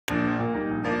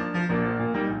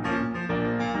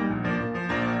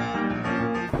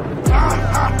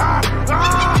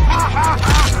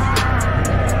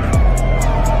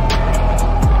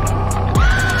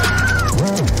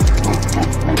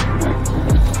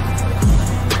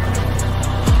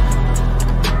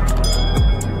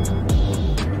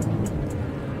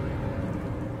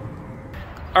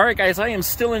Alright guys, I am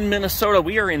still in Minnesota.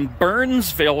 We are in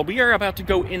Burnsville. We are about to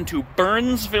go into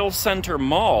Burnsville Center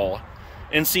Mall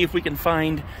and see if we can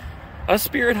find a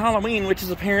Spirit Halloween, which is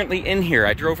apparently in here.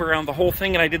 I drove around the whole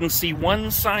thing and I didn't see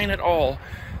one sign at all,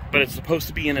 but it's supposed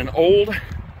to be in an Old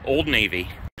Navy.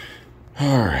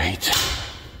 Alright,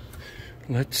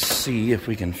 let's see if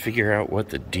we can figure out what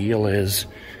the deal is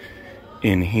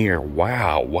in here.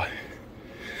 Wow,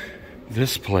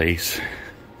 this place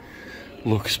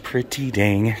looks pretty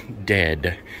dang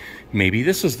dead. Maybe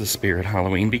this is the Spirit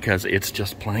Halloween because it's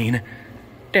just plain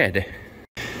dead.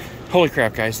 Holy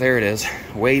crap, guys, there it is,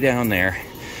 way down there.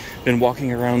 Been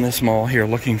walking around this mall here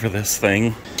looking for this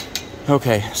thing.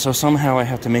 Okay, so somehow I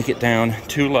have to make it down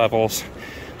 2 levels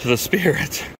to the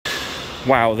Spirit.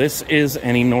 Wow, this is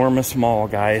an enormous mall,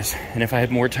 guys. And if I had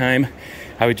more time,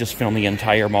 I would just film the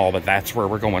entire mall, but that's where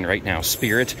we're going right now.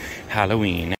 Spirit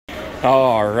Halloween.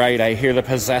 All right, I hear the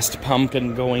possessed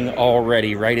pumpkin going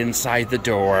already right inside the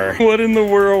door. What in the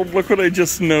world? Look what I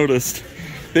just noticed.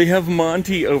 They have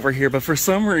Monty over here, but for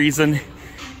some reason,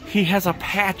 he has a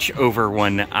patch over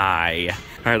one eye.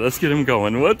 All right, let's get him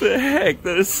going. What the heck?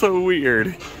 That is so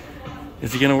weird.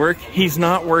 Is he gonna work? He's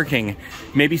not working.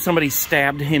 Maybe somebody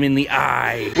stabbed him in the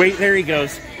eye. Wait, there he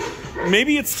goes.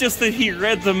 Maybe it's just that he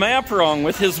read the map wrong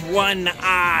with his one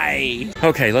eye.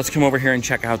 Okay, let's come over here and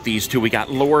check out these two. We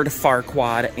got Lord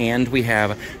Farquaad and we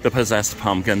have the possessed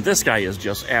pumpkin. This guy is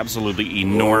just absolutely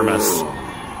enormous.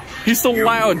 He's so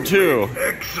loud too.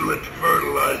 Excellent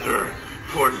fertilizer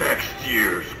for next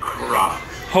year's crop.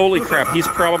 Holy crap, he's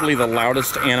probably the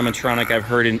loudest animatronic I've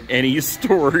heard in any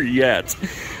store yet.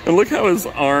 And look how his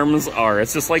arms are.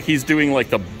 It's just like he's doing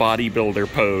like the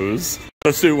bodybuilder pose.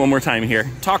 Let's do it one more time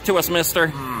here. Talk to us,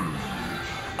 mister.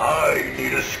 I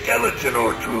need a skeleton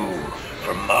or two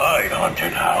from my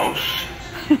haunted house.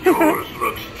 Yours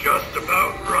looks just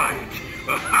about right.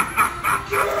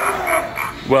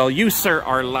 Well, you, sir,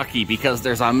 are lucky because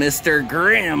there's a Mr.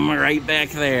 Grimm right back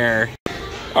there.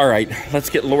 All right,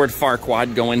 let's get Lord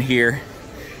Farquaad going here.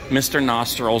 Mr.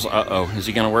 Nostrils, uh-oh, is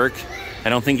he gonna work? I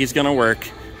don't think he's gonna work,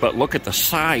 but look at the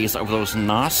size of those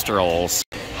nostrils.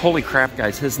 Holy crap,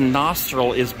 guys, his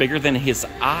nostril is bigger than his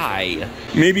eye.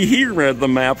 Maybe he read the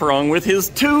map wrong with his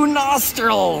 2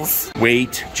 nostrils.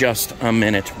 Wait just a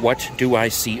minute. What do I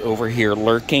see over here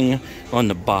lurking on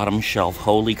the bottom shelf?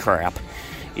 Holy crap.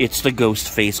 It's the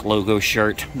Ghostface logo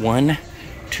shirt. 1,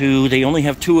 2, they only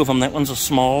have 2 of them. That one's a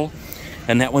small,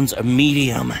 and that one's a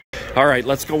medium. All right,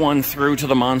 let's go on through to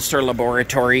the Monster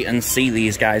Laboratory and see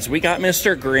these guys. We got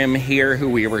Mr. Grimm here, who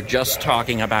we were just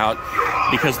talking about,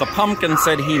 because the pumpkin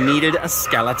said he needed a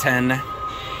skeleton.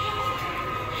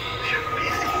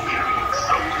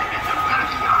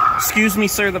 Excuse me,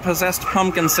 sir, the possessed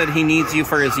pumpkin said he needs you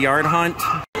for his yard hunt.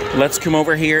 Let's come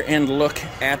over here and look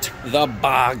at the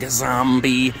Bog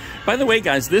Zombie. By the way,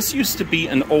 guys, this used to be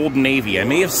an Old Navy. I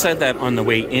may have said that on the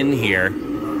way in here.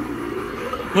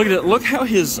 Look at it. Look how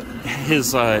his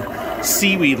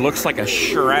seaweed looks like a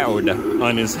shroud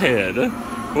on his head.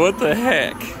 What the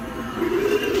heck?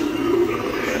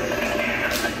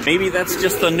 Maybe that's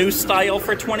just the new style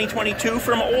for 2022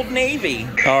 from Old Navy.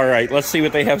 All right, let's see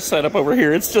what they have set up over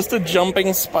here. It's just a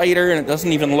jumping spider, and it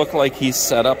doesn't even look like he's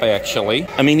set up, actually.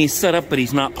 I mean, he's set up, but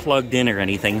he's not plugged in or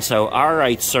anything. So, all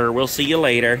right, sir, we'll see you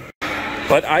later.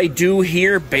 But I do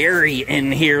hear Barry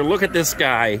in here. Look at this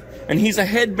guy. And he's a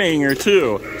headbanger,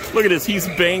 too. Look at this. He's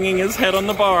banging his head on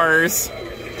the bars.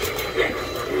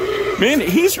 Man,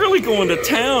 he's really going to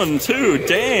town, too.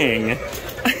 Dang.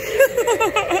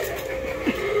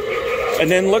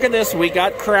 And then look at this. We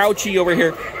got Crouchy over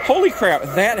here. Holy crap.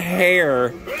 That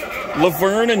hair.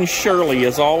 Laverne and Shirley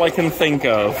is all I can think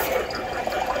of.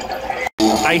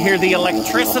 I hear the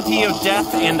electricity of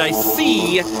death, and I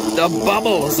see the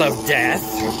bubbles of death.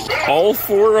 All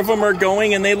 4 of them are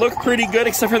going, and they look pretty good,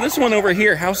 except for this one over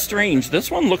here. How strange.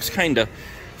 This one looks kind of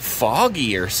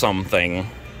foggy or something.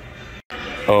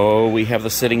 Oh, we have the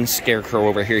sitting scarecrow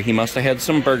over here. He must have had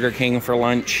some Burger King for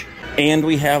lunch. And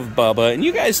we have Bubba. And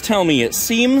you guys tell me, it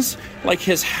seems like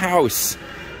his house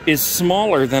is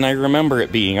smaller than I remember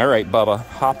it being. All right, Bubba,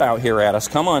 hop out here at us.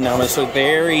 Come on now, mister.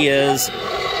 There he is.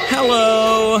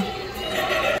 Hello.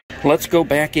 Let's go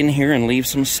back in here and leave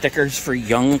some stickers for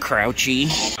young Crouchy.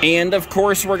 And of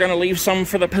course, we're gonna leave some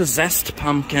for the possessed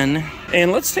pumpkin.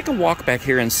 And let's take a walk back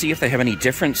here and see if they have any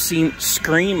different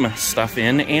Scream stuff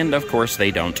in. And of course, they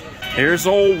don't. There's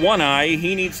old One Eye.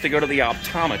 He needs to go to the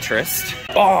optometrist.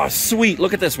 Oh, sweet.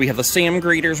 Look at this. We have the Sam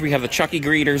greeters, we have the Chucky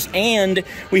greeters, and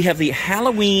we have the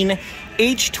Halloween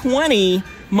H20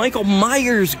 Michael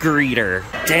Myers greeter.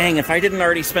 Dang, if I didn't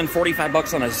already spend 45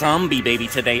 bucks on a zombie baby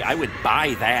today, I would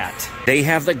buy that. They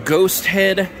have the Ghost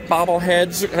Head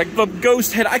bobbleheads. The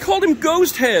Ghost Head. I called him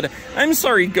Ghost Head. I'm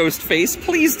sorry, Ghost Face.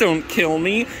 Please don't kill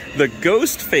me. The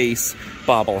Ghost Face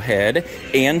bobblehead,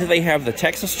 and they have the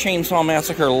Texas Chainsaw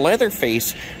Massacre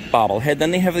Leatherface bobblehead.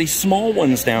 Then they have these small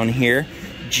ones down here,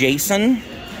 Jason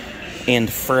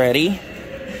and Freddy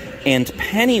and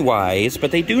Pennywise,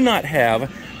 but they do not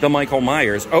have the Michael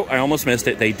Myers. Oh, I almost missed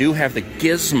it. They do have the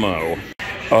Gizmo.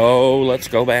 Oh, let's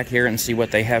go back here and see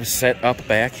what they have set up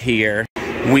back here.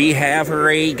 We have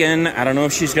Reagan. I don't know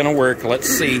if she's gonna work. Let's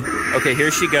see. Okay,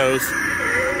 here she goes.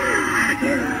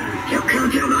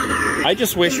 I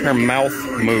just wish her mouth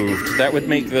moved. That would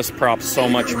make this prop so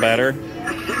much better.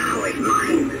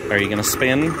 Are you gonna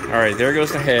spin? All right, there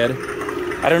goes the head.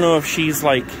 I don't know if she's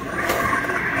like...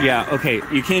 Yeah, okay,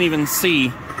 you can't even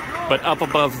see, but up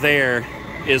above there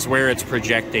is where it's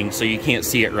projecting, so you can't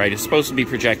see it right. It's supposed to be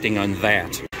projecting on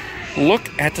that. Look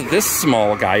at this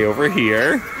small guy over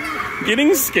here,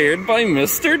 getting scared by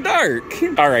Mr.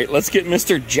 Dark. All right, let's get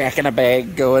Mr.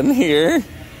 Jack-in-a-Bag going here.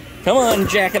 Come on,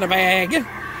 Jack-in-a-Bag.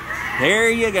 There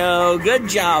you go. Good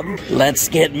job. Let's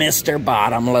get Mr.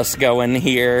 Bottomless going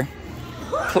here.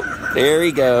 There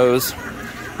he goes.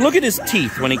 Look at his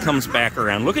teeth when he comes back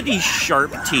around. Look at these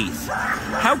sharp teeth.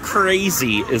 How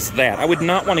crazy is that? I would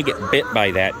not want to get bit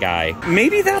by that guy.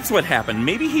 Maybe that's what happened.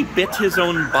 Maybe he bit his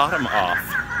own bottom off.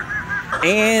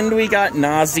 And we got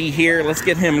Nazi here. Let's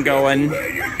get him going. Where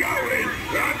you going?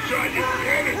 I'm trying to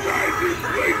sanitize this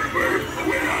place first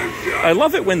when I'm done. I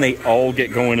love it when they all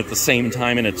get going at the same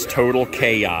time and it's total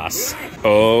chaos.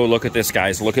 Oh, look at this,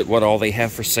 guys. Look at what all they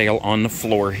have for sale on the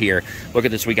floor here. Look at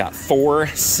this. We got 4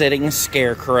 sitting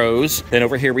scarecrows. Then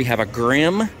over here we have a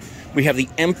Grim. We have the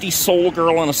empty Soul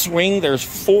Girl on a swing. There's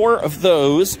 4 of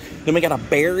those. Then we got a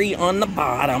Barry on the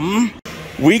bottom.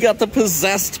 We got the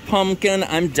possessed pumpkin.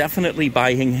 I'm definitely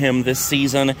buying him this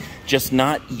season, just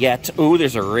not yet. Oh,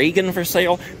 there's a Reagan for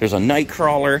sale. There's a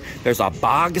Nightcrawler. There's a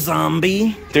Bog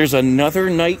Zombie. There's another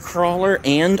Nightcrawler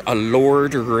and a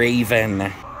Lord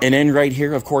Raven. And then right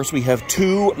here, of course, we have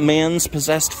 2 man's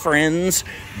possessed friends.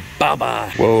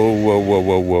 Baba. Whoa, whoa, whoa,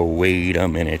 whoa, whoa. Wait a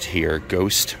minute here.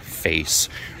 Ghost Face.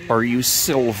 Are you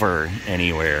silver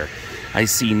anywhere? I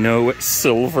see no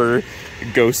silver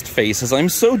ghost faces. I'm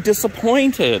so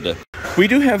disappointed. We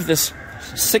do have this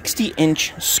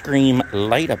 60-inch Scream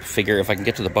light-up figure, if I can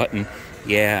get to the button.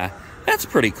 Yeah, that's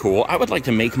pretty cool. I would like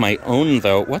to make my own,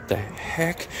 though. What the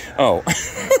heck? Oh,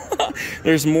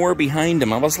 there's more behind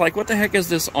him. I was like, what the heck is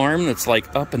this arm that's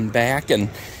like up and back? And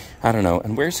I don't know.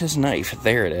 And where's his knife?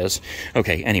 There it is.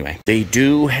 Okay, anyway. They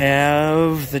do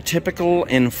have the typical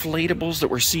inflatables that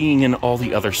we're seeing in all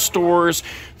the other stores.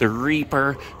 The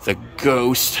Reaper, the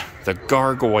Ghost, the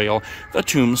Gargoyle, the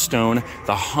Tombstone,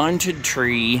 the Haunted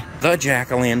Tree, the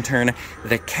Jack-o'-lantern,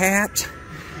 the Cat,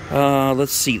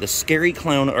 let's see, the Scary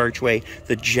Clown Archway,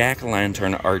 the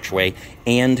Jack-o'-lantern Archway,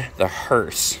 and the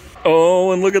Hearse.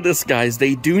 Oh, and look at this, guys.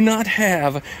 They do not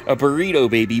have a Burrito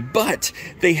Baby, but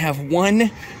they have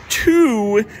 1,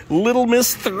 2 Little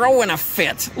Miss throwing a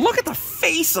fit. Look at the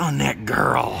face on that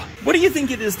girl. What do you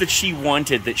think it is that she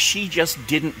wanted that she just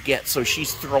didn't get, so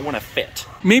she's throwing a fit?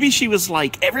 Maybe she was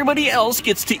like, everybody else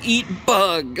gets to eat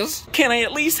bugs. Can I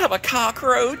at least have a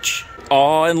cockroach?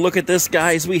 Oh, and look at this,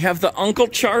 guys. We have the Uncle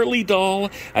Charlie doll.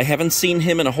 I haven't seen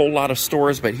him in a whole lot of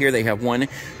stores, but here they have 1,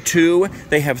 2.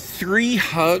 They have 3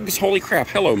 Hugs. Holy crap.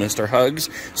 Hello, Mr. Hugs.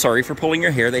 Sorry for pulling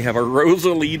your hair. They have a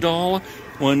Rosalie doll.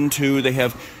 1, 2. They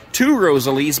have 2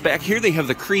 Rosalies. Back here they have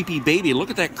the creepy baby. Look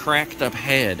at that cracked up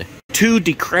head. 2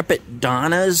 decrepit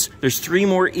Donnas. There's 3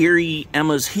 more eerie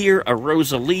Emmas here, a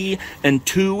Rosalie, and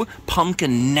 2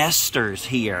 pumpkin nesters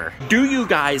here. Do you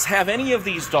guys have any of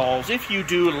these dolls? If you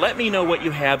do, let me know what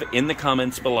you have in the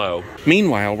comments below.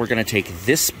 Meanwhile, we're going to take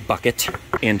this bucket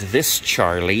and this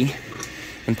Charlie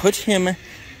and put him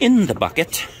in the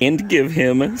bucket and give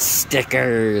him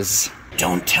stickers.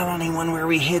 Don't tell anyone where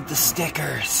we hid the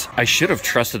stickers. I should have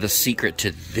trusted the secret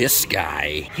to this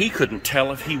guy. He couldn't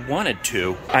tell if he wanted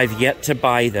to. I've yet to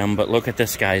buy them, but look at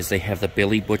this, guys. They have the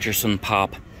Billy Butcherson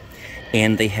pop,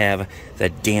 and they have the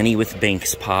Danny with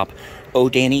Banks pop. Oh,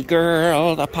 Danny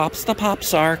girl, the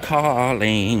pops are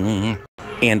calling.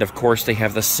 And of course, they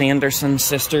have the Sanderson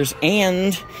sisters,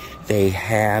 and they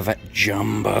have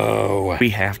Jumbo.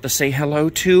 We have to say hello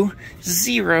to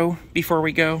Zero before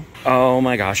we go. Oh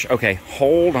my gosh. Okay,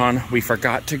 hold on. We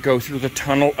forgot to go through the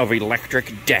tunnel of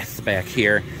electric death back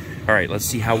here. All right, let's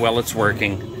see how well it's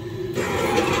working.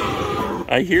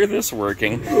 I hear this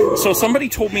working. So somebody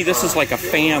told me this is like a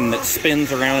fan that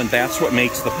spins around and that's what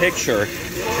makes the picture,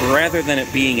 rather than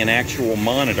it being an actual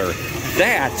monitor.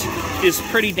 That is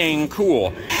pretty dang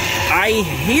cool. I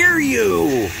hear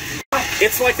you!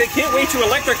 It's like they can't wait to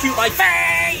electrocute my fan!